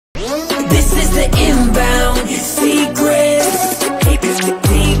This is the inbound secret. Keep it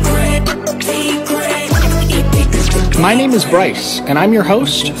secret, secret. My name is Bryce, and I'm your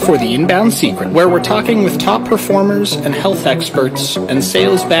host for The Inbound Secret, where we're talking with top performers and health experts and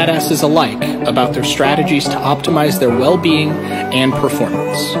sales badasses alike about their strategies to optimize their well-being and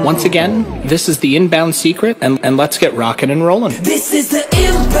performance. Once again, this is The Inbound Secret, and let's get rocking and rolling. This is the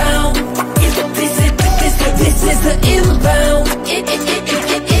inbound. This is the inbound.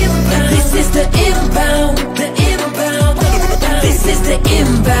 This is the inbound. The inbound. This is the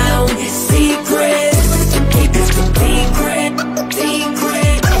inbound secret. Keep it secret.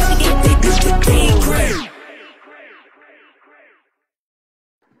 Secret. Keep it secret.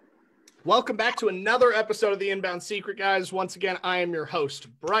 Welcome back to another episode of The Inbound Secret, guys. Once again, I am your host,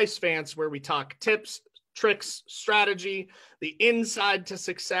 Bryce Vance, where we talk tips, tricks, strategy, the inside to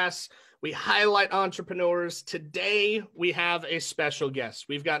success. We highlight entrepreneurs. Today, we have a special guest.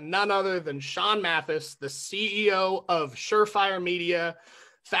 We've got none other than J Matheis, the CEO of Surefire Media,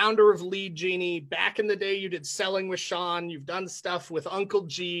 founder of Lead Genie. Back in the day, you did selling with Sean. You've done stuff with Uncle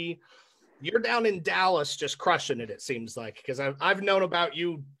G. You're down in Dallas just crushing it, it seems like, because I've known about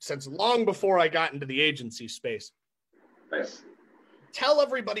you since long before I got into the agency space. Nice. Tell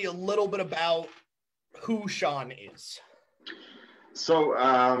everybody a little bit about who Sean is. So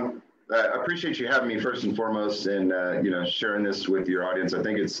I appreciate you having me first and foremost, and sharing this with your audience. I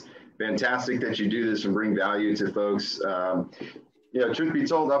think it's fantastic that you do this and bring value to folks. Truth be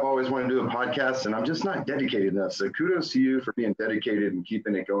told, I've always wanted to do a podcast, and I'm just not dedicated enough. So kudos to you for being dedicated and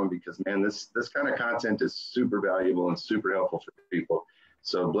keeping it going, because man, this kind of content is super valuable and super helpful for people.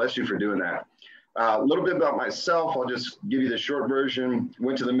 So bless you for doing that. A little bit about myself. I'll just give you the short version.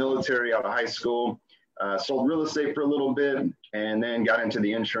 Went to the military out of high school. Sold real estate for a little bit, and then got into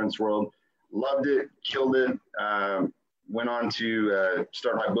the insurance world. Loved it, killed it. Went on to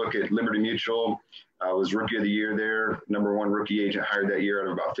start my book at Liberty Mutual. I was Rookie of the Year there, #1 rookie agent hired that year out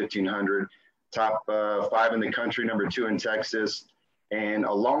of about 1,500. Top 5 in the country, #2 in Texas. And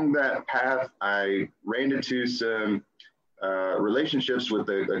along that path, I ran into some relationships with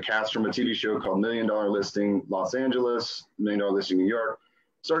a cast from a TV show called $1 Million Listing Los Angeles, $1 Million Listing New York.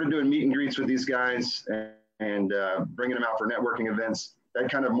 Started doing meet and greets with these guys and bringing them out for networking events.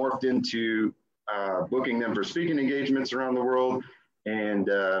 That kind of morphed into booking them for speaking engagements around the world, and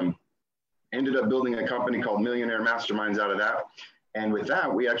ended up building a company called Millionaire Masterminds out of that. And with that,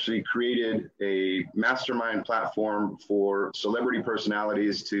 we actually created a mastermind platform for celebrity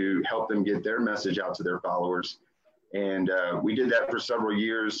personalities to help them get their message out to their followers. And we did that for several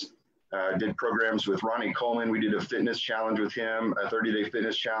years. Did programs with Ronnie Coleman. We did a fitness challenge with him, a 30-day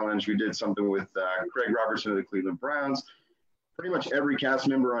fitness challenge. We did something with Craig Robertson of the Cleveland Browns. Pretty much every cast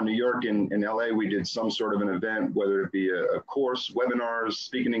member on New York and LA, we did some sort of an event, whether it be a course, webinars,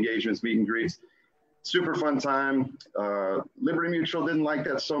 speaking engagements, meet and greets. Super fun time. Liberty Mutual didn't like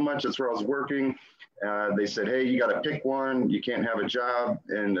that so much. That's where I was working. They said, hey, you got to pick one. You can't have a job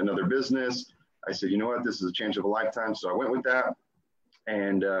in another business. I said, you know what? This is a change of a lifetime. So I went with that.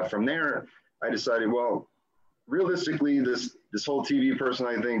 And from there, I decided, well, realistically, this whole TV person,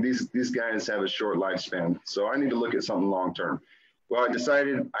 I think these guys have a short lifespan. So I need to look at something long term. Well, I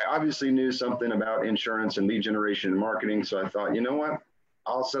decided I obviously knew something about insurance and lead generation and marketing. So I thought, you know what?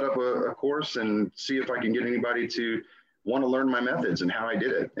 I'll set up a course and see if I can get anybody to want to learn my methods and how I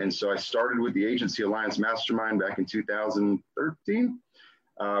did it. And so I started with the Agency Alliance Mastermind back in 2013.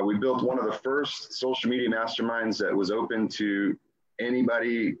 We built one of the first social media masterminds that was open to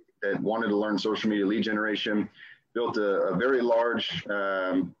anybody that wanted to learn social media lead generation. Built a very large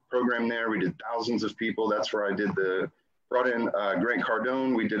program there. We did thousands of people. That's where I brought in Grant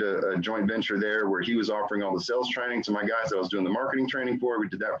Cardone. We did a joint venture there where he was offering all the sales training to my guys that I was doing the marketing training for. We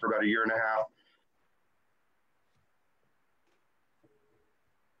did that for about a year and a half.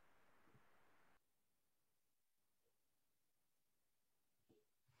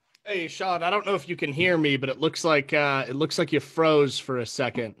 Hey, Sean, I don't know if you can hear me, but it looks like you froze for a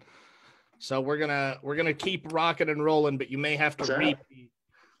second. So we're gonna keep rocking and rolling, but you may have to repeat.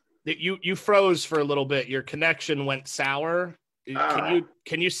 You froze for a little bit. Your connection went sour.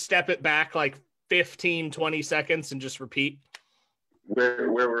 Can you step it back like 15, 20 seconds and just repeat?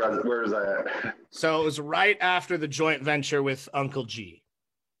 Where was I at? So it was right after the joint venture with Uncle G.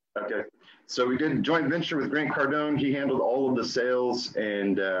 Okay. So we did a joint venture with Grant Cardone. He handled all of the sales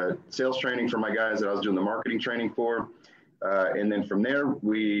and sales training for my guys that I was doing the marketing training for. And then from there,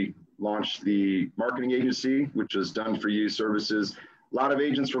 we launched the marketing agency, which was done for you services. A lot of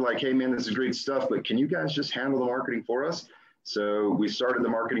agents were like, hey man, this is great stuff, but can you guys just handle the marketing for us? So we started the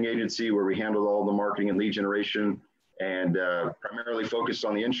marketing agency where we handled all the marketing and lead generation. and primarily focused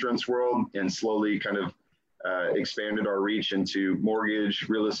on the insurance world, and slowly kind of expanded our reach into mortgage,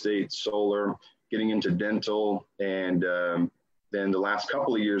 real estate, solar, getting into dental. And then the last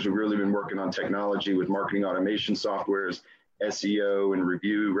couple of years, we've really been working on technology with marketing automation softwares, SEO and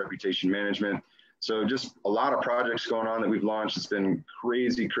review, reputation management. So just a lot of projects going on that we've launched. It's been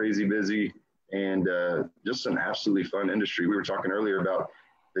crazy, crazy busy, and just an absolutely fun industry. We were talking earlier about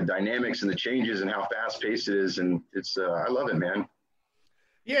the dynamics and the changes and how fast paced it is. And it's, I love it, man.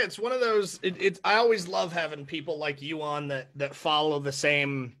 Yeah. It's one of those, I always love having people like you on that follow the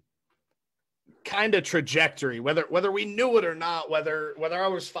same kind of trajectory, whether we knew it or not, whether I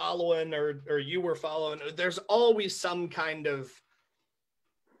was following or you were following. There's always some kind of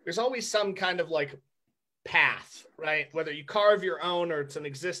like path, right? Whether you carve your own or it's an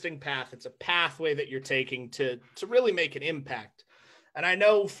existing path, it's a pathway that you're taking to really make an impact. And I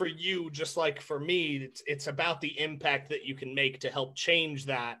know for you, just like for me, it's about the impact that you can make to help change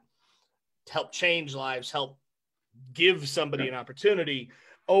that, to help change lives, help give somebody an opportunity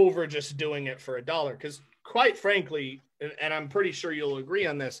over just doing it for $1. Because quite frankly, and I'm pretty sure you'll agree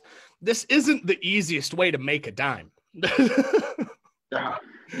on this isn't the easiest way to make a dime. No,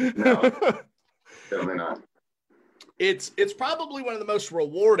 definitely not. It's probably one of the most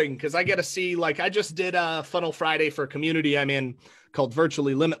rewarding, because I get to see, like, I just did a Funnel Friday for a community I'm in called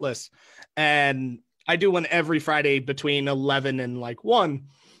Virtually Limitless. And I do one every Friday between 11 and like 1.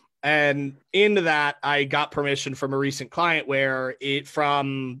 And into that, I got permission from a recent client where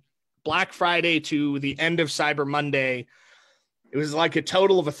from Black Friday to the end of Cyber Monday, it was like a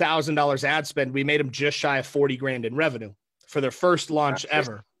total of $1,000 ad spend. We made them just shy of 40 grand in revenue for their first launch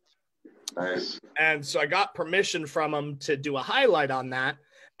ever. Nice. And so I got permission from them to do a highlight on that.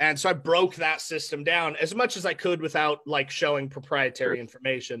 And so I broke that system down as much as I could without like showing proprietary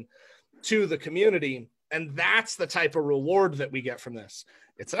information to the community. And that's the type of reward that we get from this.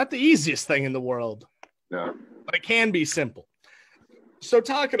 It's not the easiest thing in the world, No. but it can be simple. So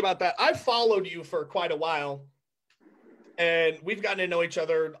talking about that, I've followed you for quite a while, and we've gotten to know each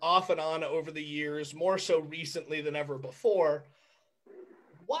other off and on over the years, more so recently than ever before.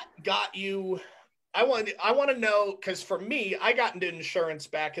 What got you? I want to know, because for me, I got into insurance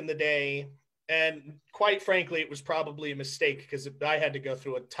back in the day, and quite frankly, it was probably a mistake because I had to go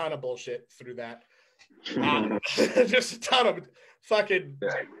through a ton of bullshit through that. Just a ton of fucking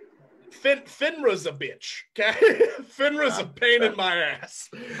FINRA's a bitch. Okay, FINRA's a pain in my ass.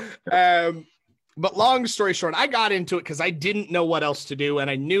 But long story short, I got into it because I didn't know what else to do, and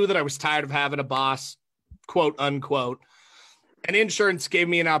I knew that I was tired of having a boss, quote unquote. And insurance gave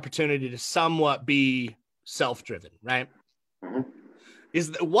me an opportunity to somewhat be self-driven, right? Mm-hmm.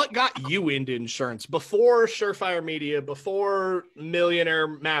 What got you into insurance before Surefire Media, before Millionaire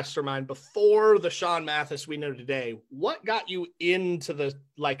Mastermind, before the J Matheis we know today? What got you into the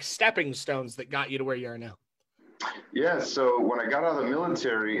like stepping stones that got you to where you are now? Yeah, so when I got out of the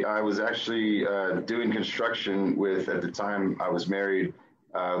military, I was actually doing construction with, at the time I was married,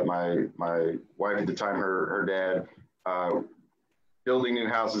 my wife at the time, her dad, building new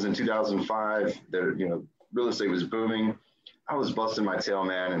houses in 2005. Real estate was booming. I was busting my tail,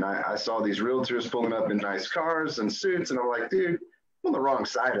 man. And I saw these realtors pulling up in nice cars and suits. And I'm like, dude, I'm on the wrong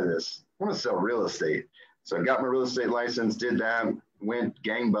side of this. I want to sell real estate. So I got my real estate license, did that, went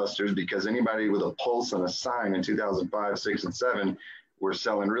gangbusters, because anybody with a pulse and a sign in 2005, 6, and 7 were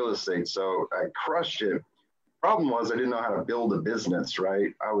selling real estate. So I crushed it. Problem was I didn't know how to build a business,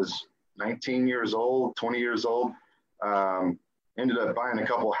 right? I was 19 years old, 20 years old. Ended up buying a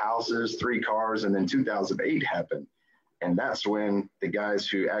couple houses, 3 cars, and then 2008 happened. And that's when the guys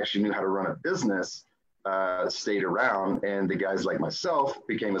who actually knew how to run a business stayed around, and the guys like myself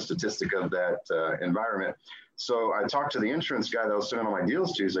became a statistic of that environment. So I talked to the insurance guy that I was sending all my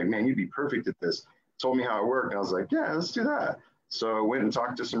deals to. He's like, man, you'd be perfect at this. Told me how it worked. And I was like, yeah, let's do that. So I went and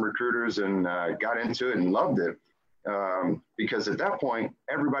talked to some recruiters and got into it and loved it. Because at that point,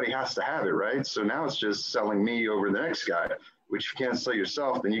 everybody has to have it, right? So now it's just selling me over the next guy, which you can't sell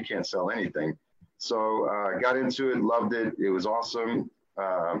yourself, then you can't sell anything. So got into it, loved it. It was awesome.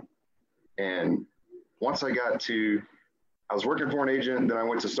 And once I was working for an agent, then I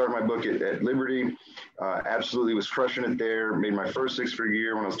went to start my book at Liberty. Absolutely was crushing it there. Made my first 6-figure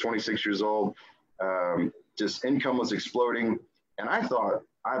year when I was 26 years old. Just income was exploding. And I thought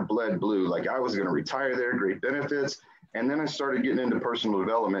I bled blue, like I was going to retire there, great benefits. And then I started getting into personal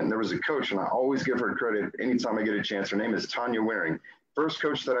development. And there was a coach, and I always give her credit anytime I get a chance. Her name is Tanya Waring. First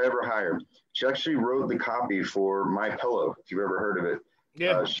coach that I ever hired. She actually wrote the copy for My Pillow, if you've ever heard of it.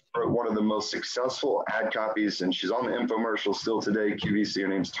 Yeah. She wrote one of the most successful ad copies, and she's on the infomercial still today, QVC. Her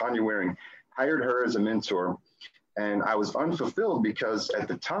name's Tanya Waring. Hired her as a mentor. And I was unfulfilled because at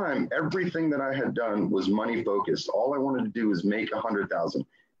the time, everything that I had done was money focused. All I wanted to do was make 100,000,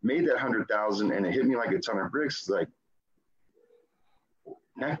 made that 100,000, and it hit me like a ton of bricks. Like,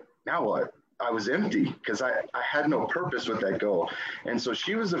 now what? I was empty because I had no purpose with that goal. And so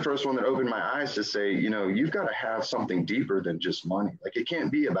she was the first one that opened my eyes to say, you know, you've got to have something deeper than just money. Like, it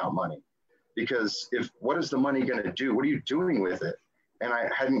can't be about money, because what is the money going to do? What are you doing with it? And I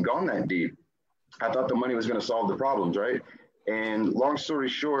hadn't gone that deep. I thought the money was going to solve the problems, right? And long story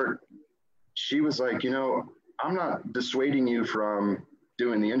short, she was like, you know, I'm not dissuading you from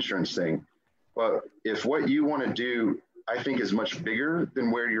doing the insurance thing, but if what you want to do, I think, is much bigger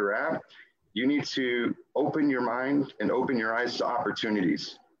than where you're at, you need to open your mind and open your eyes to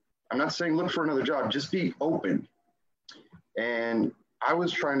opportunities. I'm not saying look for another job, just be open. And I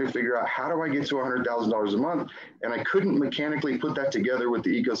was trying to figure out, how do I get to $100,000 a month? And I couldn't mechanically put that together with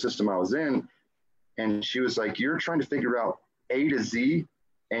the ecosystem I was in. And she was like, you're trying to figure out A to Z,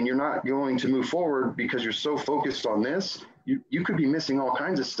 and you're not going to move forward because you're so focused on this. You could be missing all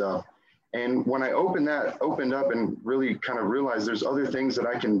kinds of stuff. And when I opened up and really kind of realized there's other things that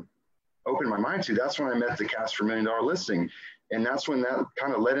I can open my mind to, that's when I met the Cast for $1 Million Listing. And that's when that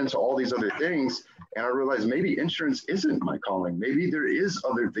kind of led into all these other things. And I realized maybe insurance isn't my calling. Maybe there is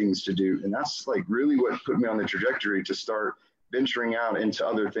other things to do. And that's like really what put me on the trajectory to start venturing out into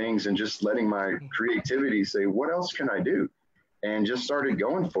other things and just letting my creativity say, what else can I do? And just started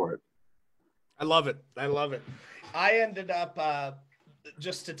going for it. I love it. I love it. I ended up,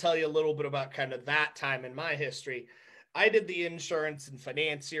 just to tell you a little bit about kind of that time in my history, I did the insurance and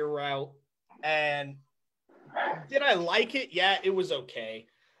financier route. And did I like it? Yeah, it was okay.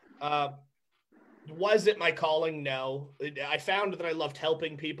 Was it my calling? No. I found that I loved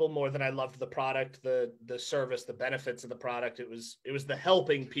helping people more than I loved the product, the service, the benefits of the product. It was the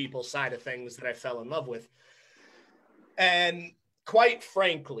helping people side of things that I fell in love with. And quite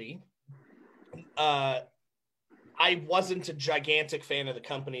frankly, I wasn't a gigantic fan of the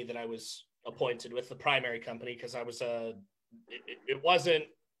company that I was appointed with, the primary company, because I was it wasn't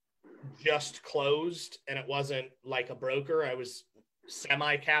just closed, and it wasn't like a broker. I was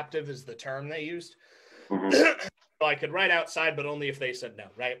semi-captive is the term they used. Mm-hmm. So I could write outside, but only if they said no,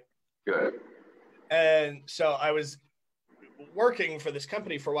 right? Good. And so I was working for this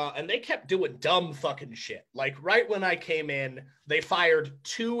company for a while, and they kept doing dumb fucking shit. Like, right when I came in, they fired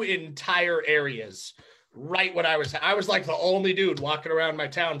 2 entire areas. Right when I was like the only dude walking around my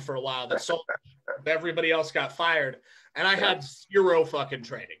town for a while that sold. Everybody else got fired, and I had 0 fucking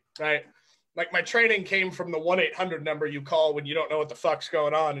training, right? Like, my training came from the 1-800 number you call when you don't know what the fuck's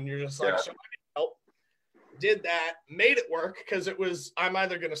going on, and you're just like, so I need help. Did that, made it work, because it was, I'm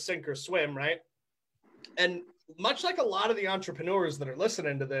either going to sink or swim, right? And much like a lot of the entrepreneurs that are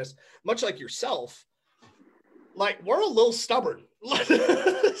listening to this, much like yourself, like, we're a little stubborn.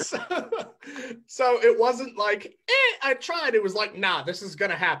 So it wasn't like, I tried. It was like, nah, this is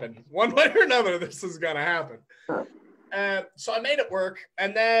going to happen. One way or another, this is going to happen. So I made it work.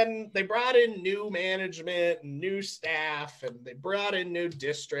 And then they brought in new management and new staff, and they brought in new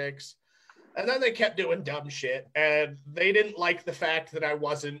districts. And then they kept doing dumb shit. And they didn't like the fact that I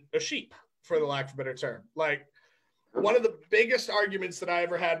wasn't a sheep, for the lack of a better term. Like, one of the biggest arguments that I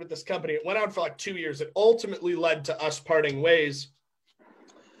ever had with this company, it went on for like 2 years. It ultimately led to us parting ways.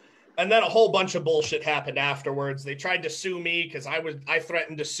 And then a whole bunch of bullshit happened afterwards. They tried to sue me because I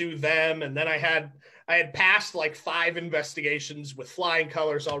threatened to sue them. And then I had passed like 5 investigations with flying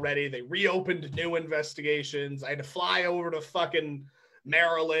colors already. They reopened new investigations. I had to fly over to fucking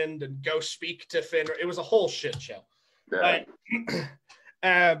Maryland and go speak to FINRA. It was a whole shit show.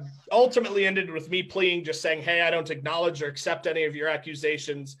 Yeah. Ultimately ended with me pleading, just saying, hey, I don't acknowledge or accept any of your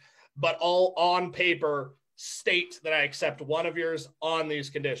accusations, but all on paper state that I accept one of yours on these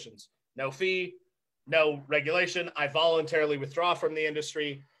conditions. No fee, no regulation. I voluntarily withdraw from the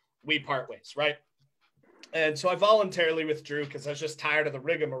industry. We part ways, right? And so I voluntarily withdrew because I was just tired of the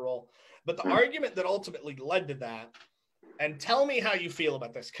rigmarole. But the argument that ultimately led to that, and tell me how you feel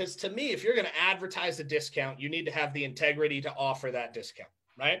about this, because to me, if you're going to advertise a discount, you need to have the integrity to offer that discount,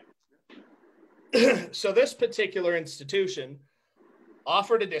 right? So this particular institution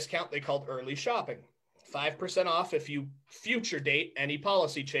offered a discount they called early shopping. 5% off if you future date any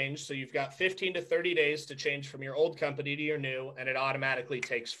policy change. So you've got 15 to 30 days to change from your old company to your new, and it automatically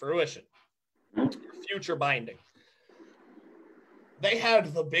takes fruition. Future binding. They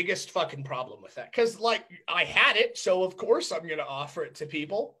had the biggest fucking problem with that, because like I had it, so of course I'm going to offer it to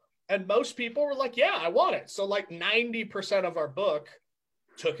people, and most people were like, yeah, I want it. So like 90% of our book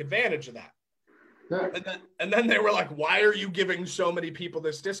took advantage of that. And then they were like, why are you giving so many people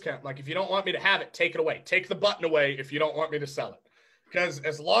this discount? Like, if you don't want me to have it, take it away. Take the button away if you don't want me to sell it. Because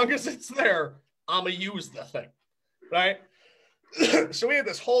as long as it's there, I'm going to use the thing, right? So we had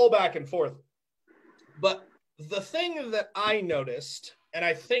this whole back and forth. But the thing that I noticed, and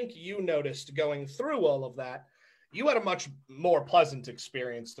I think you noticed going through all of that, you had a much more pleasant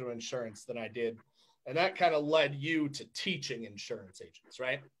experience through insurance than I did. And that kind of led you to teaching insurance agents,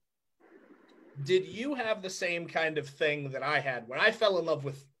 right? Did you have the same kind of thing that I had when I fell in love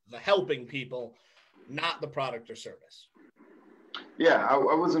with the helping people, not the product or service? Yeah, I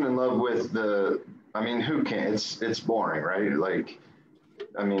wasn't in love with who can? It's boring, right? Like,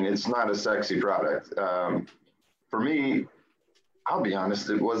 I mean, it's not a sexy product. For me, I'll be honest,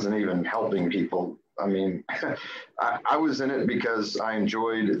 it wasn't even helping people. I mean, I was in it because I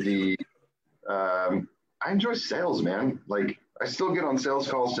enjoyed I enjoy sales, man. Like, I still get on sales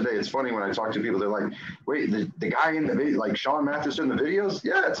calls today. It's funny when I talk to people, they're like, wait, the guy in the video, like J Matheis in the videos?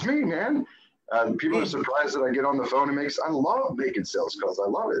 Yeah, it's me, man. People are surprised that I get on the phone I love making sales calls. I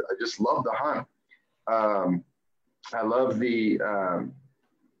love it. I just love the hunt. I love the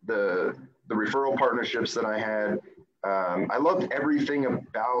referral partnerships that I had. I loved everything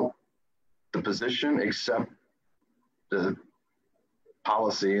about the position except the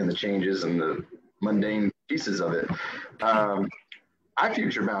policy and the changes and the mundane pieces of it. I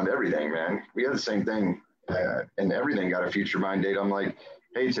future bound everything, man. We had the same thing, and everything got a future bind date. I'm like,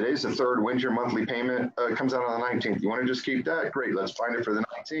 hey, today's the third. When's your monthly payment? It comes out on the 19th. You want to just keep that? Great. Let's find it for the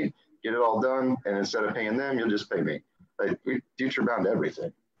 19th. Get it all done. And instead of paying them, you'll just pay me. Like, we future bound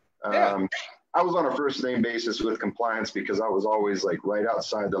everything. Yeah. I was on a first name basis with compliance because I was always like right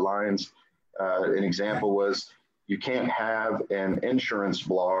outside the lines. An example was you can't have an insurance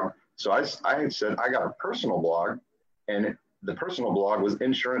blog. So I had said I got a personal blog, and the personal blog was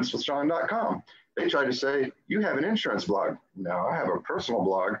insurancewithsean.com. They tried to say, you have an insurance blog. No, I have a personal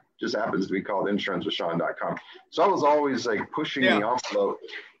blog, just happens to be called insurancewithsean.com. So I was always like pushing the envelope.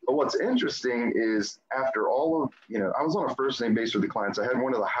 But what's interesting is after all of, I was on a first name basis with the clients. I had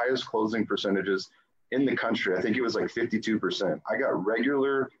one of the highest closing percentages in the country. I think it was like 52%. I got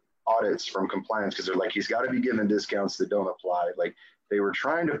regular audits from compliance because they're like, he's got to be given discounts that don't apply. Like, they were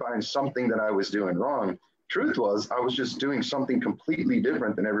trying to find something that I was doing wrong. Truth was, I was just doing something completely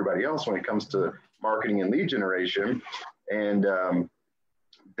different than everybody else when it comes to marketing and lead generation. And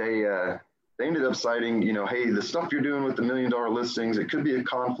they ended up citing, hey, the stuff you're doing with the $1 million listings, it could be a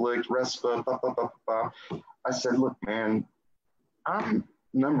conflict, RESPA, blah, blah, blah, blah. I said, look, man, I'm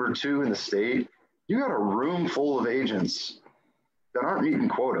number 2 in the state. You got a room full of agents that aren't meeting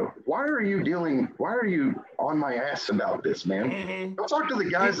quota. Why are you on my ass about this, man? Go talk to the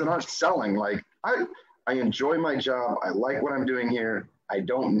guys that aren't selling. Like, I enjoy my job. I like what I'm doing here. I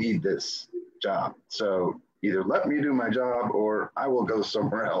don't need this job. So either let me do my job or I will go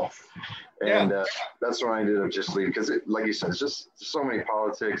somewhere else. And that's when I ended up just leaving because, like you said, it's just so many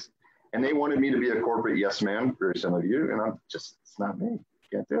politics. And they wanted me to be a corporate yes man, very similar to you. And it's not me.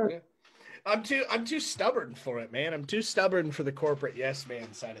 Can't do it. I'm too stubborn for it, man. I'm too stubborn for the corporate yes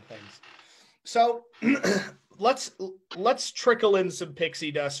man side of things. So let's trickle in some pixie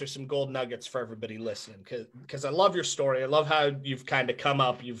dust or some gold nuggets for everybody listening, because I love your story. I love how you've kind of come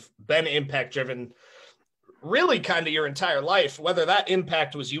up. You've been impact driven really kind of your entire life, whether that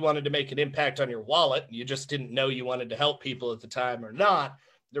impact was you wanted to make an impact on your wallet, you just didn't know you wanted to help people at the time or not.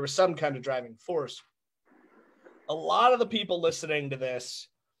 There was some kind of driving force. A lot of the people listening to this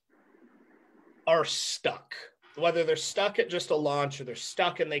are stuck, whether they're stuck at just a launch or they're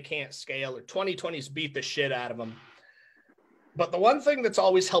stuck and they can't scale or 2020's beat the shit out of them. But the one thing that's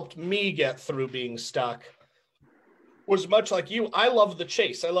always helped me get through being stuck was much like you. I love the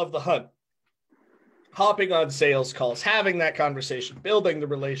chase. I love the hunt. Hopping on sales calls, having that conversation, building the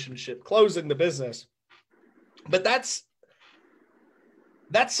relationship, closing the business. But that's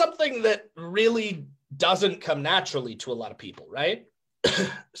something that really doesn't come naturally to a lot of people, right?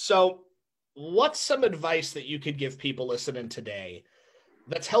 So what's some advice that you could give people listening today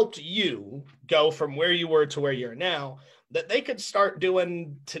that's helped you go from where you were to where you're now that they could start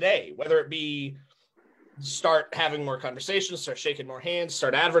doing today, whether it be start having more conversations, start shaking more hands,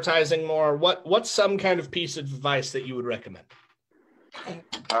 start advertising more? What's some kind of piece of advice that you would recommend?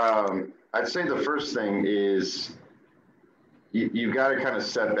 I'd say the first thing is you've got to kind of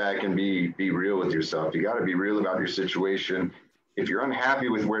step back and be real with yourself. You got to be real about your situation. If you're unhappy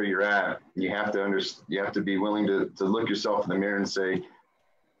with where you're at, you have to be willing to look yourself in the mirror and say,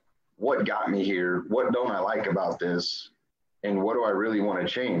 what got me here? What don't I like about this? And what do I really want to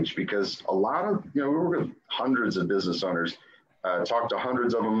change? Because a lot of, we work with hundreds of business owners, talk to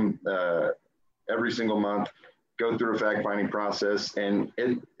hundreds of them every single month, go through a fact-finding process. And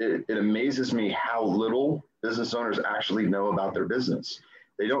it amazes me how little business owners actually know about their business.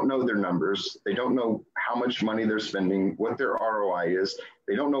 They don't know their numbers. They don't know how much money they're spending, what their ROI is.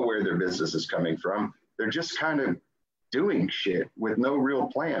 They don't know where their business is coming from. They're just kind of doing shit with no real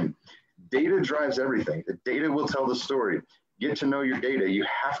plan. Data drives everything. The data will tell the story. Get to know your data. You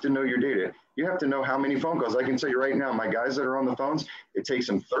have to know your data. You have to know how many phone calls. I can tell you right now, my guys that are on the phones, it takes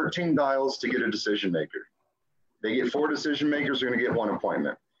them 13 dials to get a decision maker. They get 4 decision makers, they're going to get 1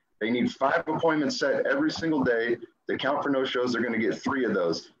 appointment. They need 5 appointments set every single day. To count for no shows, they're going to get 3 of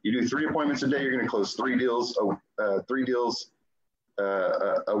those. You do 3 appointments a day, you're going to close 3 deals,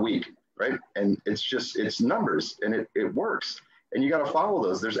 a week, right? And it's numbers, and it works. And you got to follow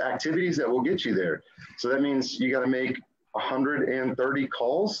those. There's activities that will get you there. So that means you got to make 130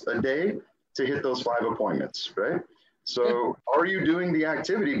 calls a day to hit those 5 appointments, right? So are you doing the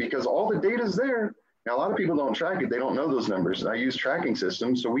activity? Because all the data is there. Now, a lot of people don't track it. They don't know those numbers. I use tracking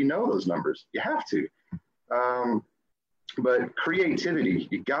systems, so we know those numbers. You have to. But creativity,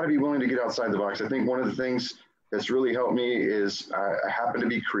 you got to be willing to get outside the box. I think one of the things that's really helped me is I happen to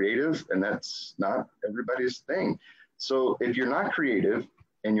be creative, and that's not everybody's thing. So if you're not creative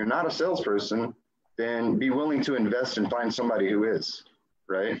and you're not a salesperson, then be willing to invest and find somebody who is,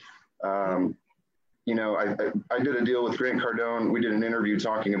 right? You know, I did a deal with Grant Cardone. We did an interview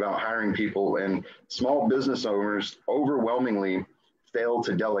talking about hiring people, and small business owners overwhelmingly fail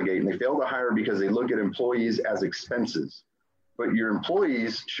to delegate, and they fail to hire because they look at employees as expenses. But your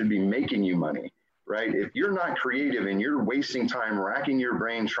employees should be making you money, right? If you're not creative and you're wasting time racking your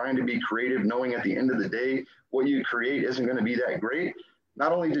brain trying to be creative, knowing at the end of the day what you create isn't going to be that great,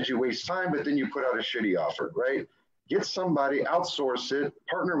 not only did you waste time, but then you put out a shitty offer, right? Get somebody, outsource it,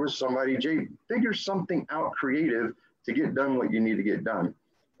 partner with somebody, figure something out creative to get done what you need to get done.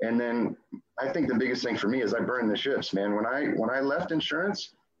 And then I think the biggest thing for me is I burned the ships, man. When I left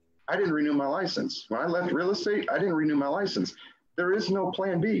insurance, I didn't renew my license. When I left real estate, I didn't renew my license. There is no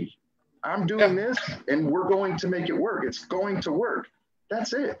plan B. I'm doing this and we're going to make it work. It's going to work.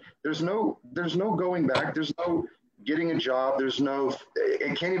 That's it. There's no going back. There's no getting a job.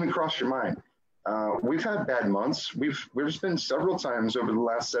 It can't even cross your mind. We've had bad months. There's been several times over the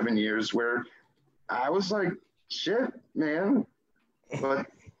last 7 years where I was like, shit, man. But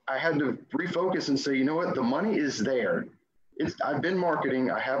I had to refocus and say, you know what? The money is there. I've been marketing.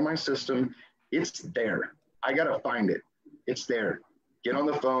 I have my system. It's there. I got to find it. It's there. Get on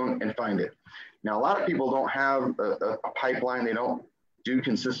the phone and find it. Now, a lot of people don't have a pipeline. They don't do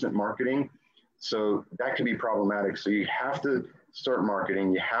consistent marketing. So that could be problematic. So you have to start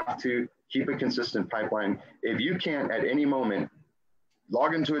marketing. You have to keep a consistent pipeline. If you can't at any moment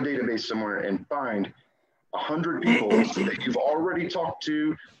log into a database somewhere and find 100 people that you've already talked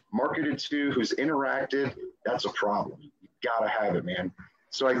to, marketed to, who's interacted, that's a problem. You gotta have it, man.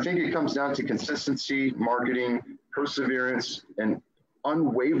 So I think it comes down to consistency, marketing, perseverance, and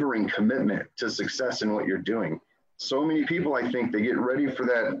unwavering commitment to success in what you're doing. So many people, I think, they get ready for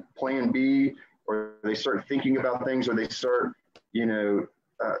that plan B, or they start thinking about things, or they start,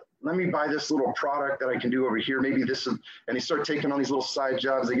 let me buy this little product that I can do over here. Maybe this is, and they start taking on these little side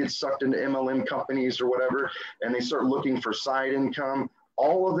jobs. They get sucked into MLM companies or whatever, and they start looking for side income.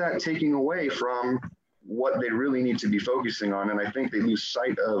 All of that taking away from what they really need to be focusing on. And I think they lose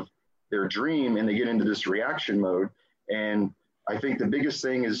sight of their dream and they get into this reaction mode. And I think the biggest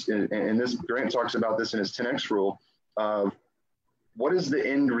thing is, and this Grant talks about this in his 10X rule, of what is the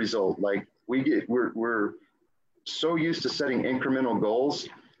end result? Like we're so used to setting incremental goals.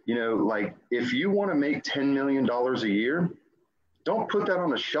 Like if you want to make $10 million a year, don't put that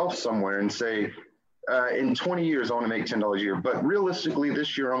on a shelf somewhere and say, in 20 years, I want to make $10 a year. But realistically,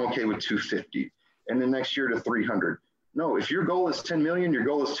 this year, I'm okay with 250 and then next year to 300. No, if your goal is 10 million, your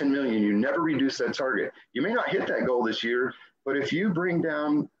goal is 10 million. You never reduce that target. You may not hit that goal this year, but if you bring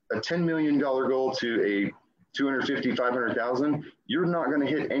down a $10 million goal to a 250, 500,000, you're not going to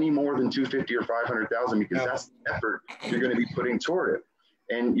hit any more than 250 or 500,000 because that's the effort you're going to be putting toward it.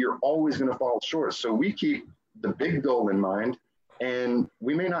 And you're always going to fall short. So we keep the big goal in mind, and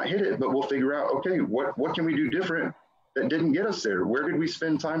we may not hit it, but we'll figure out, okay, what can we do different that didn't get us there? Where did we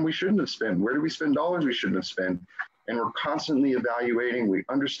spend time we shouldn't have spent? Where did we spend dollars we shouldn't have spent? And we're constantly evaluating. We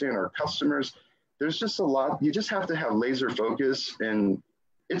understand our customers. There's just a lot. You just have to have laser focus. And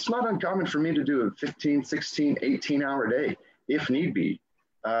it's not uncommon for me to do a 15, 16, 18-hour day if need be.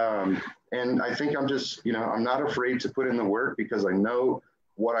 And I think I'm just, I'm not afraid to put in the work because I know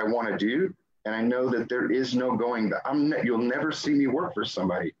what I want to do. And I know that there is no going back. You'll never see me work for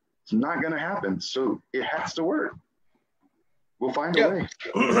somebody. It's not going to happen. So it has to work. We'll find a way.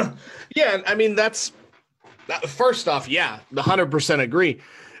 Yeah. I mean, first off, yeah, 100% agree.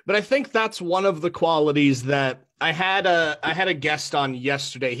 But I think that's one of the qualities that I had a guest on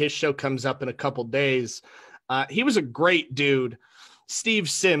yesterday. His show comes up in a couple days. He was a great dude, Steve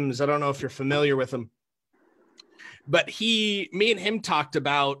Sims. I don't know if you're familiar with him, but me and him talked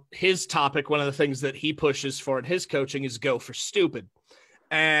about his topic. One of the things that he pushes for in his coaching is go for stupid.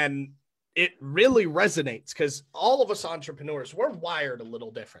 And it really resonates because all of us entrepreneurs, we're wired a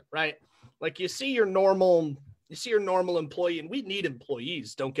little different, right? Like you see your normal employee, and we need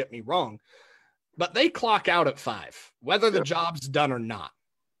employees, don't get me wrong, but they clock out at 5, whether the job's done or not.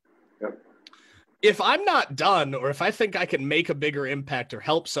 Yep. If I'm not done, or if I think I can make a bigger impact or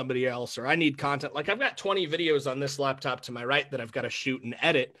help somebody else, or I need content, like I've got 20 videos on this laptop to my right that I've got to shoot and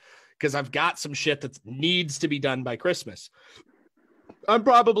edit because I've got some shit that needs to be done by Christmas. I'm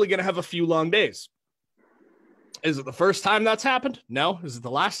probably going to have a few long days. Is it the first time that's happened? No. Is it the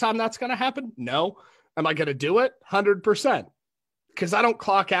last time that's going to happen? No. Am I going to do it? 100%. Because I don't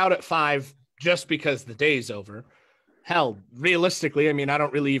clock out at 5 just because the day's over. Hell, realistically, I mean, I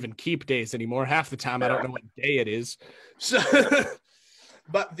don't really even keep days anymore. Half the time, I don't know what day it is. So,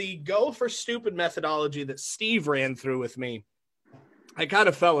 but the go for stupid methodology that Steve ran through with me, I kind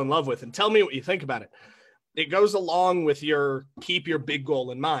of fell in love with. And tell me what you think about it. It goes along with keep your big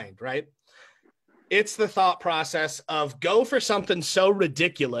goal in mind, right? It's the thought process of go for something so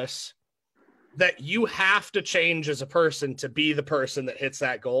ridiculous that you have to change as a person to be the person that hits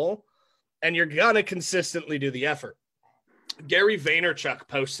that goal. And you're going to consistently do the effort. Gary Vaynerchuk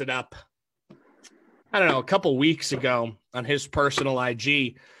posted up, I don't know, a couple weeks ago on his personal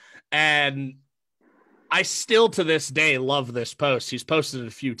IG. And I still to this day love this post. He's posted it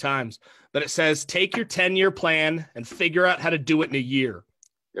a few times, but it says, take your 10-year plan and figure out how to do it in a year.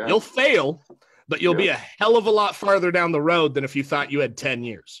 Yeah. You'll fail, but you'll be a hell of a lot farther down the road than if you thought you had 10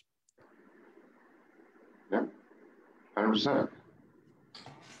 years. Yeah, 100%.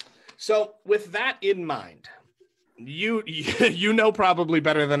 So with that in mind, you know probably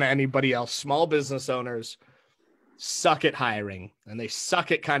better than anybody else, small business owners suck at hiring, and they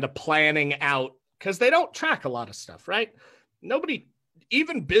suck at kind of planning out because they don't track a lot of stuff, right? Nobody,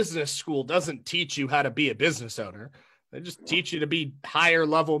 even business school doesn't teach you how to be a business owner. They just teach you to be higher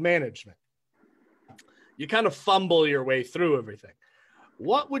level management. You kind of fumble your way through everything.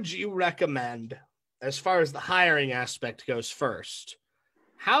 What would you recommend as far as the hiring aspect goes first?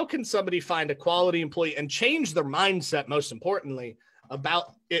 How can somebody find a quality employee and change their mindset, most importantly,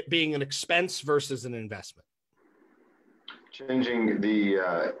 about it being an expense versus an investment? Changing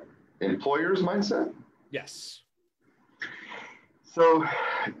the employer's mindset? Yes. So,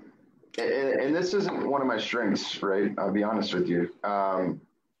 and this isn't one of my strengths, right? I'll be honest with you.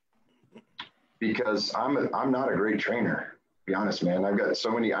 Because I'm not a great trainer, to be honest, man. I've got so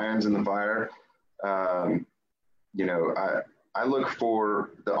many irons in the fire. I look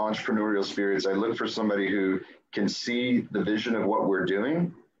for the entrepreneurial spirits. I look for somebody who can see the vision of what we're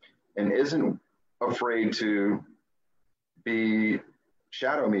doing and isn't afraid to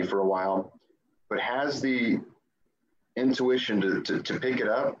shadow me for a while, but has the intuition to pick it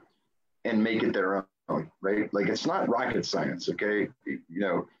up and make it their own, right? Like it's not rocket science, okay?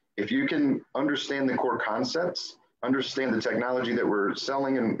 If you can understand the core concepts, understand the technology that we're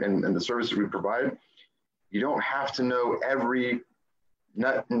selling and the services we provide, you don't have to know every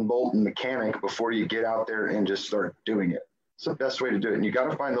nut and bolt and mechanic before you get out there and just start doing it. It's the best way to do it. And you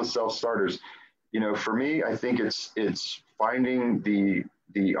got to find those self-starters. For me, I think it's finding the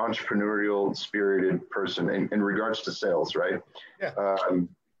entrepreneurial spirited person in regards to sales, right? Yeah.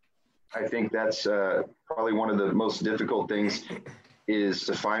 I think that's probably one of the most difficult things is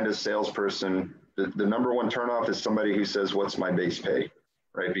to find a salesperson. The number one turnoff is somebody who says, what's my base pay,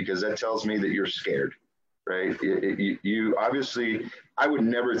 right? Because that tells me that you're scared, right? You obviously, I would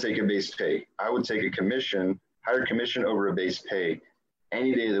never take a base pay. I would take higher commission over a base pay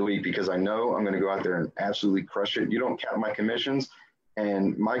any day of the week because I know I'm going to go out there and absolutely crush it. You don't count my commissions.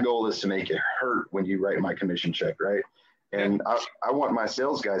 And my goal is to make it hurt when you write my commission check, right? And I want my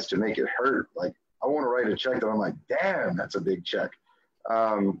sales guys to make it hurt. Like I want to write a check that I'm like, damn, that's a big check.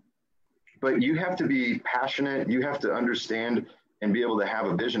 But you have to be passionate. You have to understand and be able to have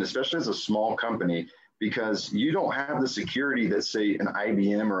a vision, especially as a small company, because you don't have the security that, say, an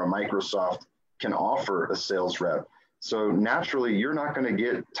IBM or a Microsoft can offer a sales rep. So naturally, you're not going to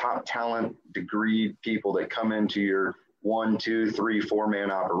get top talent degree people that come into your 1, 2, 3, 4-man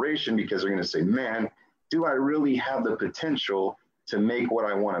operation because they're going to say, man, do I really have the potential to make what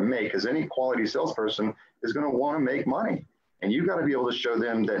I want to make? Because any quality salesperson is going to want to make money. And you've got to be able to show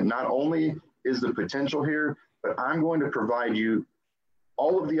them that not only is the potential here, but I'm going to provide you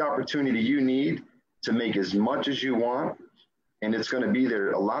all of the opportunity you need to make as much as you want. And it's going to be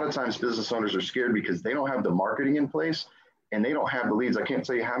there. A lot of times business owners are scared because they don't have the marketing in place and they don't have the leads. I can't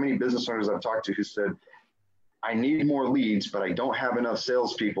tell you how many business owners I've talked to who said, I need more leads, but I don't have enough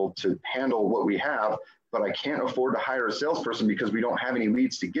salespeople to handle what we have, but I can't afford to hire a salesperson because we don't have any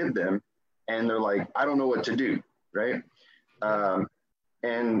leads to give them. And they're like, I don't know what to do, right?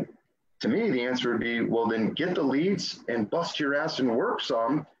 And to me, the answer would be, well, then get the leads and bust your ass and work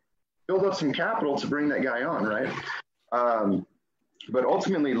some, build up some capital to bring that guy on, right? But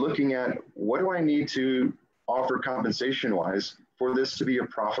ultimately looking at what do I need to offer compensation-wise for this to be a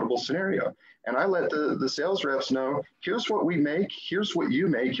profitable scenario. And I let the sales reps know, here's what we make, here's what you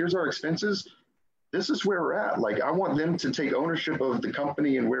make, here's our expenses. This is where we're at. Like, I want them to take ownership of the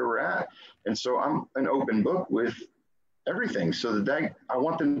company and where we're at. And so I'm an open book with everything so that I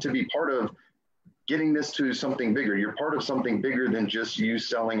want them to be part of getting this to something bigger. You're part of something bigger than just you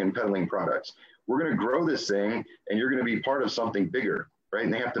selling and peddling products. We're going to grow this thing and you're going to be part of something bigger, right?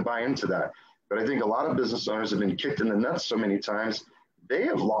 And they have to buy into that. But I think a lot of business owners have been kicked in the nuts so many times, they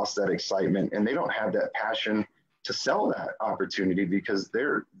have lost that excitement and they don't have that passion to sell that opportunity because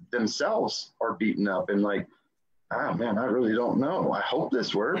they're themselves are beaten up and like, oh man, I really don't know. I hope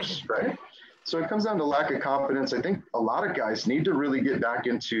this works, right? So it comes down to lack of confidence. I think a lot of guys need to really get back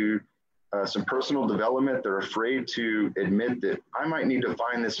into some personal development. They're afraid to admit that I might need to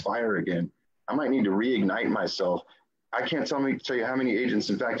find this fire again. I might need to reignite myself. I can't tell you how many agents,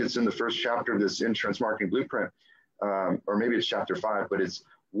 in fact, it's in the first chapter of this insurance marketing blueprint, or maybe it's chapter 5, but it's,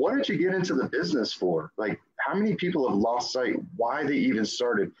 what did you get into the business for? Like, how many people have lost sight why they even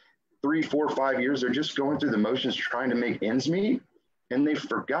started? 3, 4, 5 years, they're just going through the motions trying to make ends meet, and they've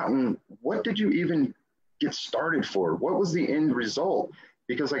forgotten, what did you even get started for? What was the end result?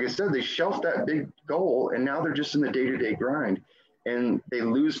 Because like I said, they shelved that big goal and now they're just in the day-to-day grind and they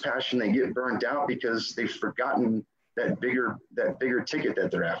lose passion, they get burnt out because they've forgotten that bigger ticket that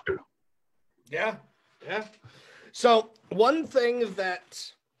they're after. Yeah. So one thing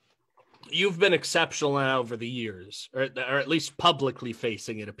that you've been exceptional at over the years, or at least publicly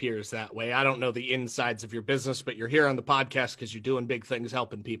facing, it appears that way. I don't know the insides of your business, but you're here on the podcast because you're doing big things,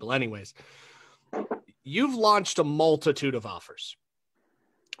 helping people anyways. You've launched a multitude of offers.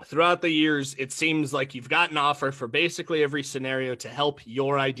 Throughout the years, it seems like you've got an offer for basically every scenario to help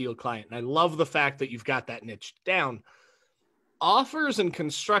your ideal client. And I love the fact that you've got that niche down. Offers and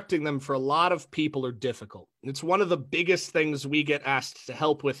constructing them for a lot of people are difficult. It's one of the biggest things we get asked to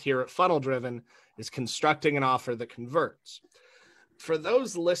help with here at Funnel Driven is constructing an offer that converts. For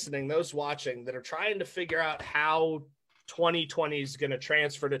those listening, those watching that are trying to figure out how 2020 is going to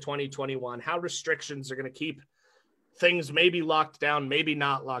transfer to 2021, how restrictions are going to keep things maybe locked down, maybe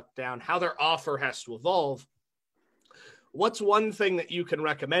not locked down, how their offer has to evolve. What's one thing that you can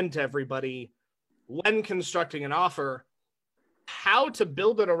recommend to everybody when constructing an offer, how to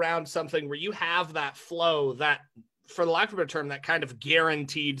build it around something where you have that flow, that, for the lack of a better term, that kind of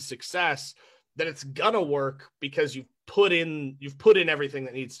guaranteed success, that it's gonna work because you've put in everything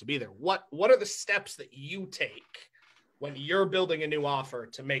that needs to be there. What are the steps that you take when you're building a new offer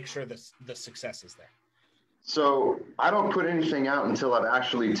to make sure the success is there? So I don't put anything out until I've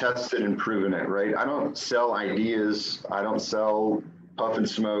actually tested and proven it, right? I don't sell ideas. I don't sell puff and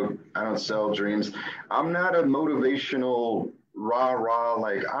smoke. I don't sell dreams. I'm not a motivational rah,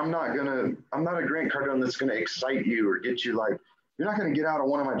 like I'm not a Grant Cardone that's going to excite you or get you like, you're not going to get out of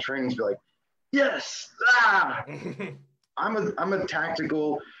one of my trainings and be like, yes, I'm a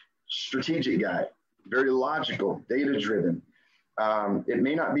tactical, strategic guy, very logical, data driven. It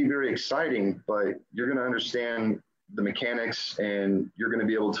may not be very exciting, but you're going to understand the mechanics and you're going to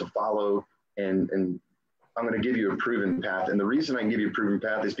be able to follow and I'm going to give you a proven path. And the reason I can give you a proven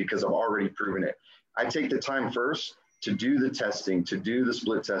path is because I've already proven it. I take the time first to do the testing, to do the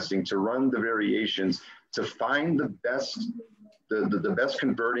split testing, to run the variations, to find the best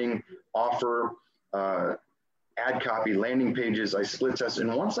converting offer, ad copy, landing pages. I split test.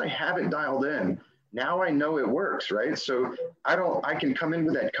 And once I have it dialed in, now I know it works, right? So I can come in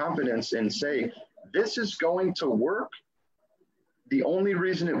with that confidence and say, this is going to work. The only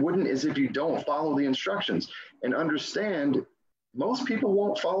reason it wouldn't is if you don't follow the instructions. And understand, most people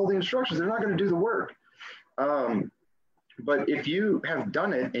won't follow the instructions. They're not going to do the work. But if you have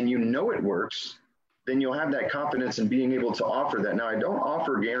done it and you know it works, then you'll have that confidence in being able to offer that. Now, I don't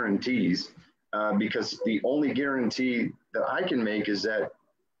offer guarantees because the only guarantee that I can make is that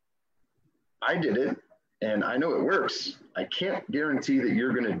I did it and I know it works. I can't guarantee that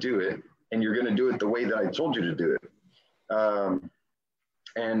you're going to do it and you're going to do it the way that I told you to do it.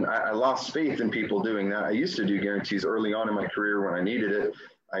 And I lost faith in people doing that. I used to do guarantees early on in my career when I needed it.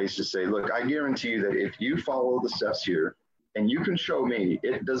 I used to say, look, I guarantee you that if you follow the steps here and you can show me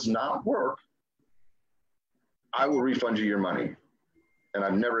it does not work, I will refund you your money. And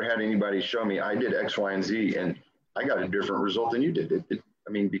I've never had anybody show me I did X, Y, and Z, and I got a different result than you did.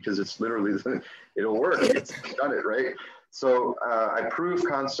 Because it's literally, it'll work. It's done it, right? So I prove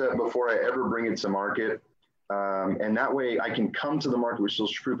concept before I ever bring it to market. And that way I can come to the market with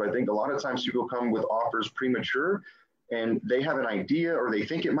social proof. I think a lot of times people come with offers premature and they have an idea or they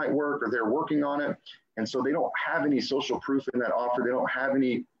think it might work or they're working on it. And so they don't have any social proof in that offer. They don't have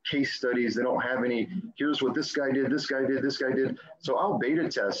any case studies. They don't have any, here's what this guy did, this guy did, this guy did. So I'll beta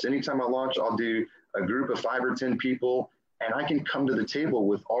test. Anytime I launch, I'll do a group of 5 or 10 people, and I can come to the table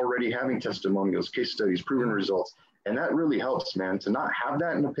with already having testimonials, case studies, proven results. And that really helps, man. To not have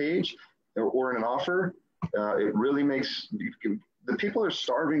that in a page or in an offer, it really makes, the people are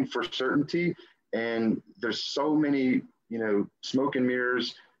starving for certainty. And there's so many, smoke and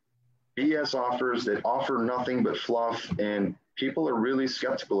mirrors, BS offers that offer nothing but fluff, and people are really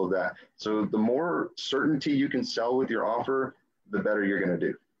skeptical of that. So the more certainty you can sell with your offer, the better you're going to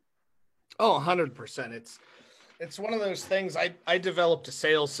do. Oh, 100%. It's one of those things. I developed a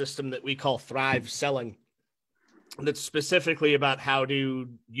sales system that we call Thrive Selling that's specifically about how to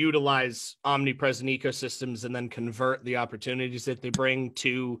utilize omnipresent ecosystems and then convert the opportunities that they bring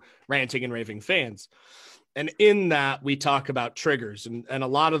to ranting and raving fans. And in that, we talk about triggers. And a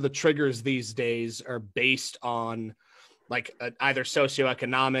lot of the triggers these days are based on like either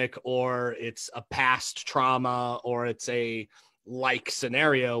socioeconomic, or it's a past trauma, or it's a like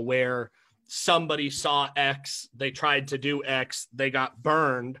scenario where somebody saw X, they tried to do X, they got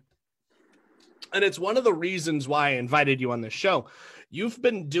burned. And it's one of the reasons why I invited you on this show. You've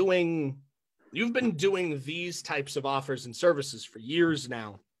been doing these types of offers and services for years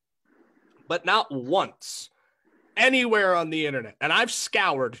now, but not once anywhere on the internet, and I've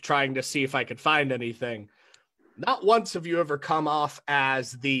scoured trying to see if I could find anything, not once have you ever come off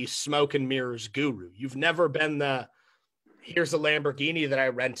as the smoke and mirrors guru. You've never been the, here's a Lamborghini that I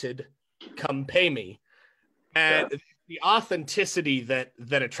rented, come pay me. And the authenticity that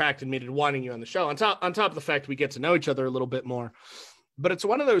attracted me to wanting you on the show, on top of the fact we get to know each other a little bit more. But it's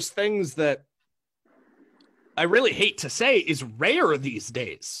one of those things that I really hate to say is rare these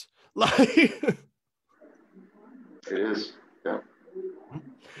days. Like, it is. Yeah.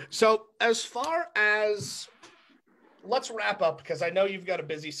 So as far as, let's wrap up, because I know you've got a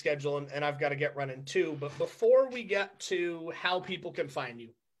busy schedule and I've got to get running too. But before we get to how people can find you,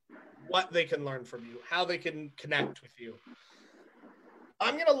 what they can learn from you, how they can connect with you,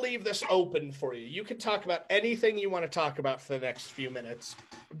 I'm going to leave this open for you. You can talk about anything you want to talk about for the next few minutes,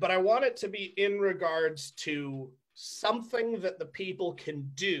 but I want it to be in regards to something that the people can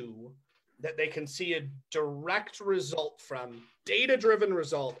do that they can see a direct result from, data-driven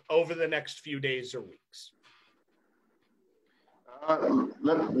result over the next few days or weeks.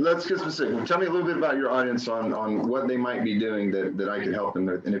 Let's get specific. Tell me a little bit about your audience on what they might be doing that I could help them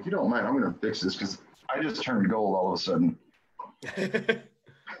with. And if you don't mind, I'm going to fix this because I just turned gold all of a sudden.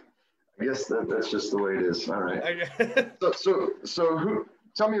 I guess that's just the way it is. All right. So who?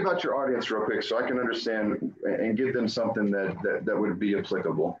 Tell me about your audience real quick so I can understand and give them something that would be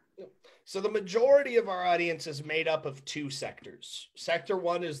applicable. So the majority of our audience is made up of 2 sectors. Sector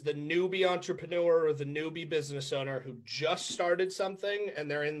 1 is the newbie entrepreneur or the newbie business owner who just started something and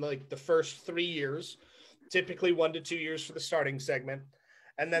they're in like the first 3 years, typically 1 to 2 years for the starting segment.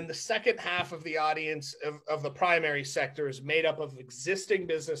 And then the second half of the audience of the primary sector is made up of existing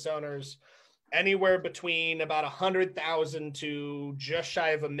business owners, anywhere between about 100,000 to just shy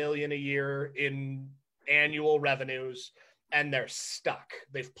of $1 million a year in annual revenues. And they're stuck.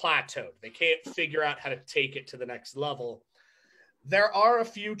 They've plateaued. They can't figure out how to take it to the next level. There are a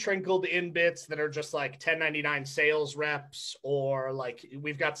few trickled in bits that are just like 1099 sales reps, or like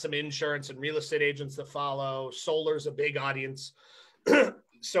we've got some insurance and real estate agents that follow. Solar's a big audience.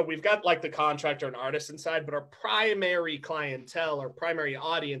 So we've got like the contractor and artist inside, but our primary clientele, our primary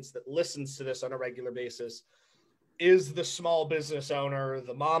audience that listens to this on a regular basis is the small business owner,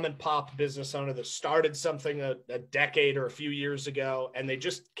 the mom and pop business owner that started something a decade or a few years ago, and they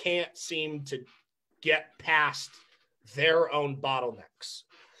just can't seem to get past their own bottlenecks.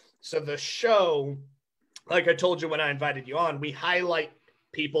 So the show, like I told you when I invited you on, we highlight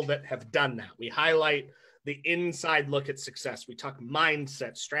people that have done that. We highlight the inside look at success. We talk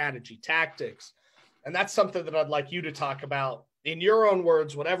mindset, strategy, tactics, and that's something that I'd like you to talk about in your own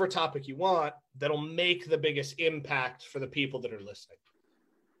words, whatever topic you want, that'll make the biggest impact for the people that are listening.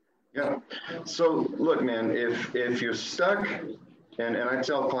 Yeah. So look, man, if you're stuck and I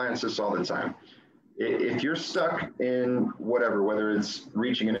tell clients this all the time. If you're stuck in whatever, whether it's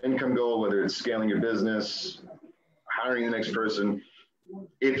reaching an income goal, whether it's scaling your business, hiring the next person,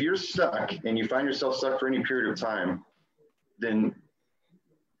 if you're stuck and you find yourself stuck for any period of time, then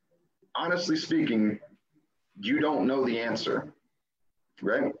honestly speaking, you don't know the answer,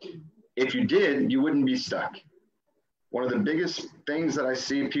 right? If you did, you wouldn't be stuck. One of the biggest things that I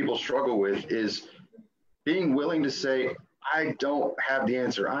see people struggle with is being willing to say, I don't have the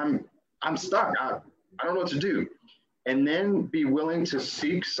answer. I'm stuck. I don't know what to do. And then be willing to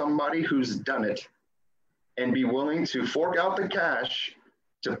seek somebody who's done it and be willing to fork out the cash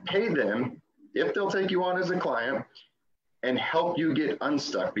to pay them if they'll take you on as a client and help you get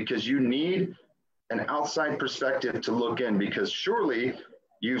unstuck, because you need an outside perspective to look in, because surely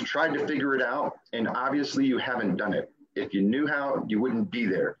you've tried to figure it out and obviously you haven't done it. If you knew how, you wouldn't be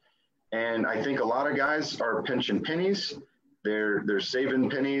there. And I think a lot of guys are pinching pennies. They're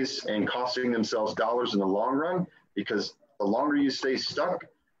saving pennies and costing themselves dollars in the long run, because the longer you stay stuck,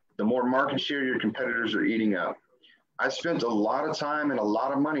 the more market share your competitors are eating up. I spent a lot of time and a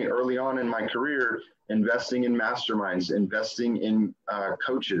lot of money early on in my career investing in masterminds, investing in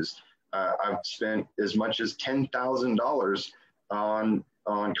coaches. I've spent as much as $10,000 on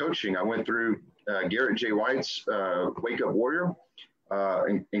coaching. I went through Garrett J. White's Wake Up Warrior,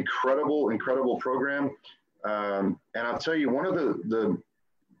 incredible program. And I'll tell you, one of the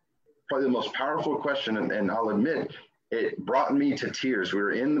probably the most powerful question, and I'll admit, it brought me to tears. We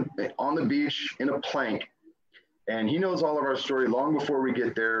were on the beach in a plank, and he knows all of our story long before we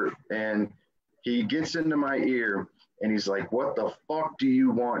get there. And he gets into my ear and he's like, "What the fuck do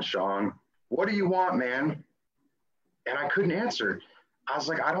you want, Sean? What do you want, man?" And I couldn't answer. I was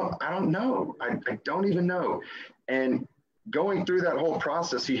like, I don't know. I don't even know. And going through that whole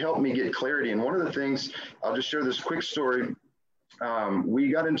process, he helped me get clarity. And one of the things, I'll just share this quick story. We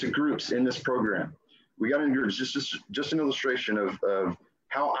got into groups in this program. We got into groups, just an illustration of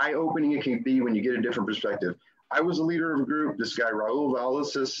how eye-opening it can be when you get a different perspective. I was a leader of a group. This guy, Raul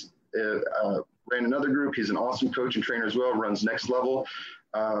Valasis, ran another group. He's an awesome coach and trainer as well, runs Next Level.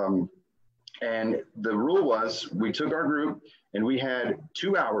 And the rule was, we took our group and we had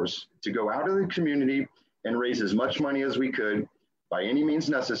 2 hours to go out in the community and raise as much money as we could by any means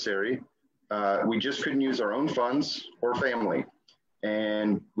necessary. We just couldn't use our own funds or family.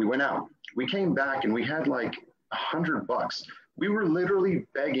 And we went out. We came back and we had like $100. We were literally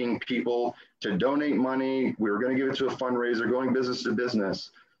begging people to donate money. We were going to give it to a fundraiser, going business to business.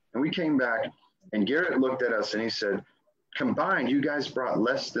 And we came back and Garrett looked at us and he said, "Combined, you guys brought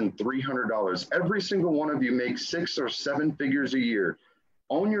less than $300. Every single one of you makes 6 or 7 figures a year.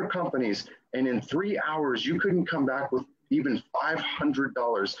 Own your companies. And in 3 hours, you couldn't come back with even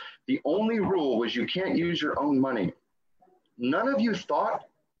 $500. The only rule was you can't use your own money. None of you thought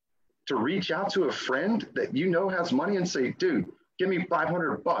to reach out to a friend that you know has money and say, dude, give me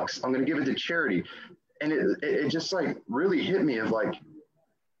 $500. I'm going to give it to charity." And it just like really hit me of like,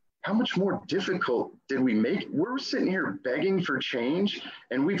 how much more difficult did we make? We're sitting here begging for change,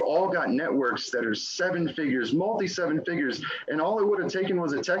 and we've all got networks that are 7 figures, multi-7 figures, and all it would have taken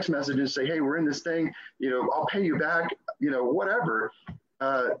was a text message and say, "Hey, we're in this thing, I'll pay you back, whatever."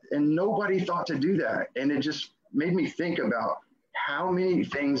 And nobody thought to do that. And it just made me think about how many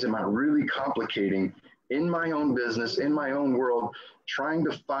things am I really complicating in my own business, in my own world, trying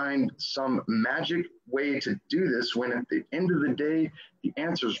to find some magic way to do this when at the end of the day, the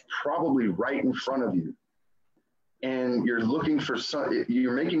answer is probably right in front of you. And you're looking for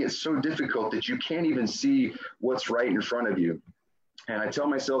you're making it so difficult that you can't even see what's right in front of you. And I tell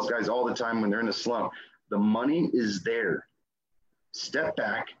my sales guys all the time when they're in a slump, the money is there. Step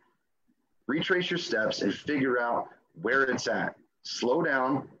back, retrace your steps, and figure out where it's at. Slow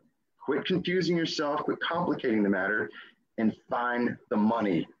down, quit confusing yourself, quit complicating the matter, and find the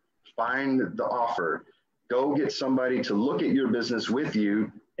money, find the offer. Go get somebody to look at your business with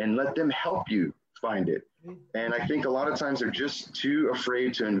you and let them help you find it. And I think a lot of times they're just too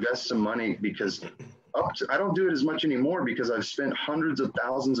afraid to invest some money, because I don't do it as much anymore because I've spent hundreds of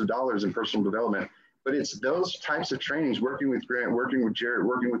thousands of dollars in personal development. But it's those types of trainings, working with Grant, working with Jared,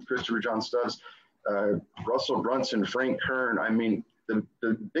 working with Christopher John Stubbs, Russell Brunson, Frank Kern. I mean, the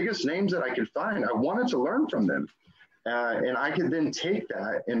biggest names that I could find, I wanted to learn from them. And I could then take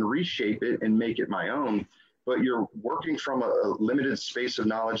that and reshape it and make it my own. But you're working from a limited space of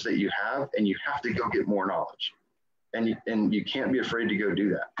knowledge that you have, and you have to go get more knowledge. And you can't be afraid to go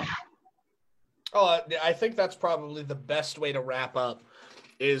do that. Oh, I think that's probably the best way to wrap up.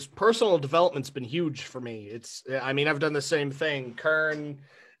 Is personal development's been huge for me. I've done the same thing. Kern,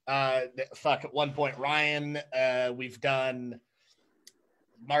 at one point, Ryan, we've done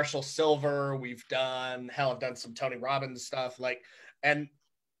Marshall Silver. We've done, hell, I've done some Tony Robbins stuff. Like, and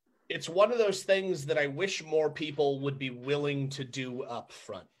it's one of those things that I wish more people would be willing to do up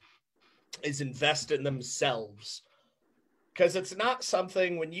front, is invest in themselves. Because it's not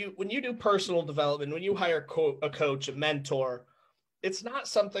something, when you do personal development, when you hire a coach, a mentor, it's not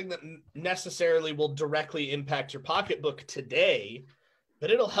something that necessarily will directly impact your pocketbook today,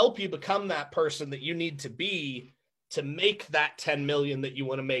 but it'll help you become that person that you need to be to make that 10 million that you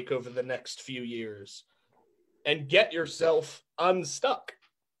want to make over the next few years and get yourself unstuck.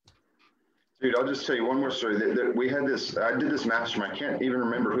 Dude, I'll just tell you one more story. We had this, I did this mastermind. I can't even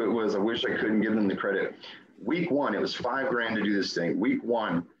remember who it was. I wish I couldn't give them the credit. Week one, it was $5,000 to do this thing. Week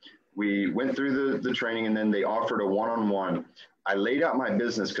one, we went through the training, and then they offered a one-on-one. I laid out my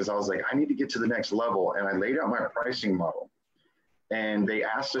business because I was like, I need to get to the next level. And I laid out my pricing model. And they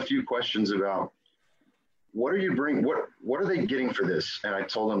asked a few questions about, what are you bringing? What are they getting for this? And I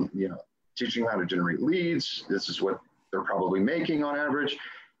told them, teaching them how to generate leads. This is what they're probably making on average.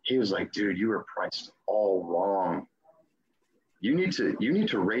 He was like, dude, you are priced all wrong. You need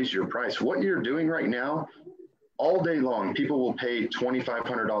to raise your price. What you're doing right now, all day long, people will pay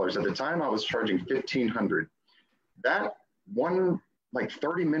 $2,500. At the time, I was charging $1,500. That one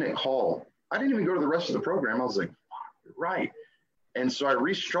 30-minute call, I didn't even go to the rest of the program. I was like, you're right. And so I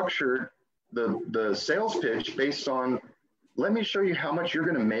restructured the sales pitch based on, let me show you how much you're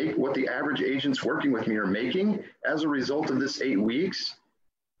going to make, what the average agents working with me are making as a result of this 8 weeks.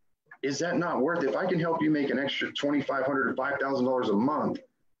 Is that not worth it? If I can help you make an extra $2,500 to $5,000 a month,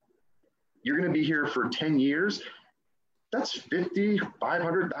 you're going to be here for 10 years. That's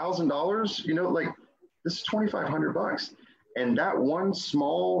 $500,000. This is $2,500. And that one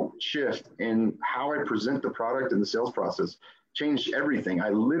small shift in how I present the product and the sales process changed everything. I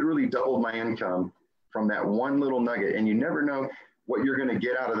literally doubled my income from that one little nugget. And you never know what you're going to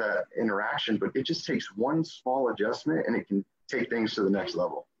get out of that interaction, but it just takes one small adjustment and it can take things to the next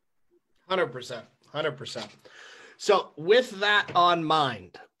level. 100%. So with that on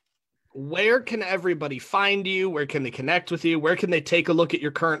mind, where can everybody find you? Where can they connect with you? Where can they take a look at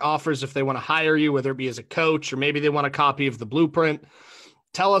your current offers if they want to hire you, whether it be as a coach or maybe they want a copy of the blueprint?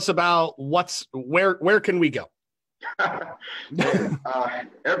 Tell us about where can we go?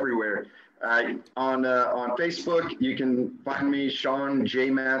 Everywhere. On Facebook, you can find me, Sean J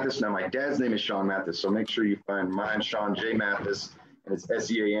Matheis. Now, my dad's name is Sean Matheis, so make sure you find mine, Sean J Matheis, and it's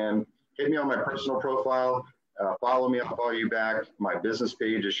SEAM. Hit me on my personal profile. Follow me. I'll follow you back. My business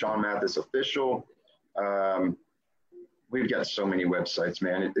page is Sean Matheis Official. We've got so many websites,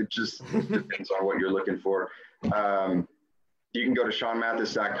 man. It just depends on what you're looking for. You can go to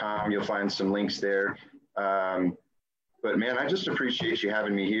SeanMatheis.com. You'll find some links there. But man, I just appreciate you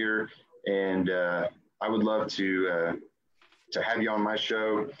having me here, and I would love to have you on my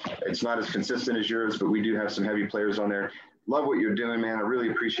show. It's not as consistent as yours, but we do have some heavy players on there. Love what you're doing, man. I really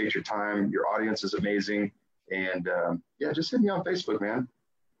appreciate your time. Your audience is amazing. And just hit me on Facebook, man.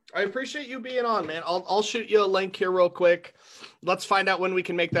 I appreciate you being on, man. I'll shoot you a link here real quick. Let's find out when we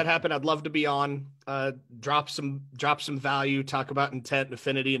can make that happen. I'd love to be on, drop some value, talk about intent and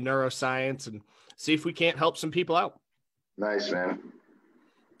affinity and neuroscience, and see if we can't help some people out. Nice, man.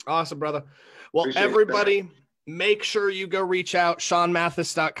 Awesome, brother. Well, Appreciate everybody, make sure you go reach out,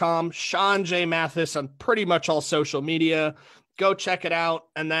 SeanMatheis.com, Sean J Matheis on pretty much all social media. Go check it out.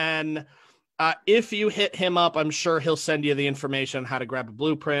 And then if you hit him up, I'm sure he'll send you the information on how to grab a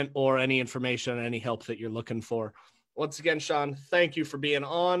blueprint or any information, any help that you're looking for. Once again, Sean, thank you for being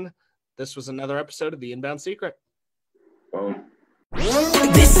on. This was another episode of The Inbound Secret. Boom.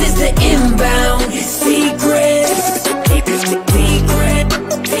 This is the Inbound Secret.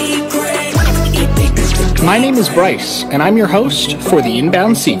 My name is Bryce, and I'm your host for The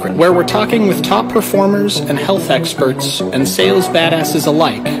Inbound Secret, where we're talking with top performers and health experts and sales badasses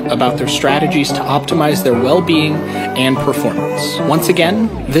alike about their strategies to optimize their well-being and performance. Once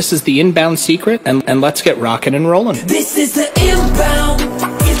again, this is The Inbound Secret, and let's get rocking and rolling. This is the Inbound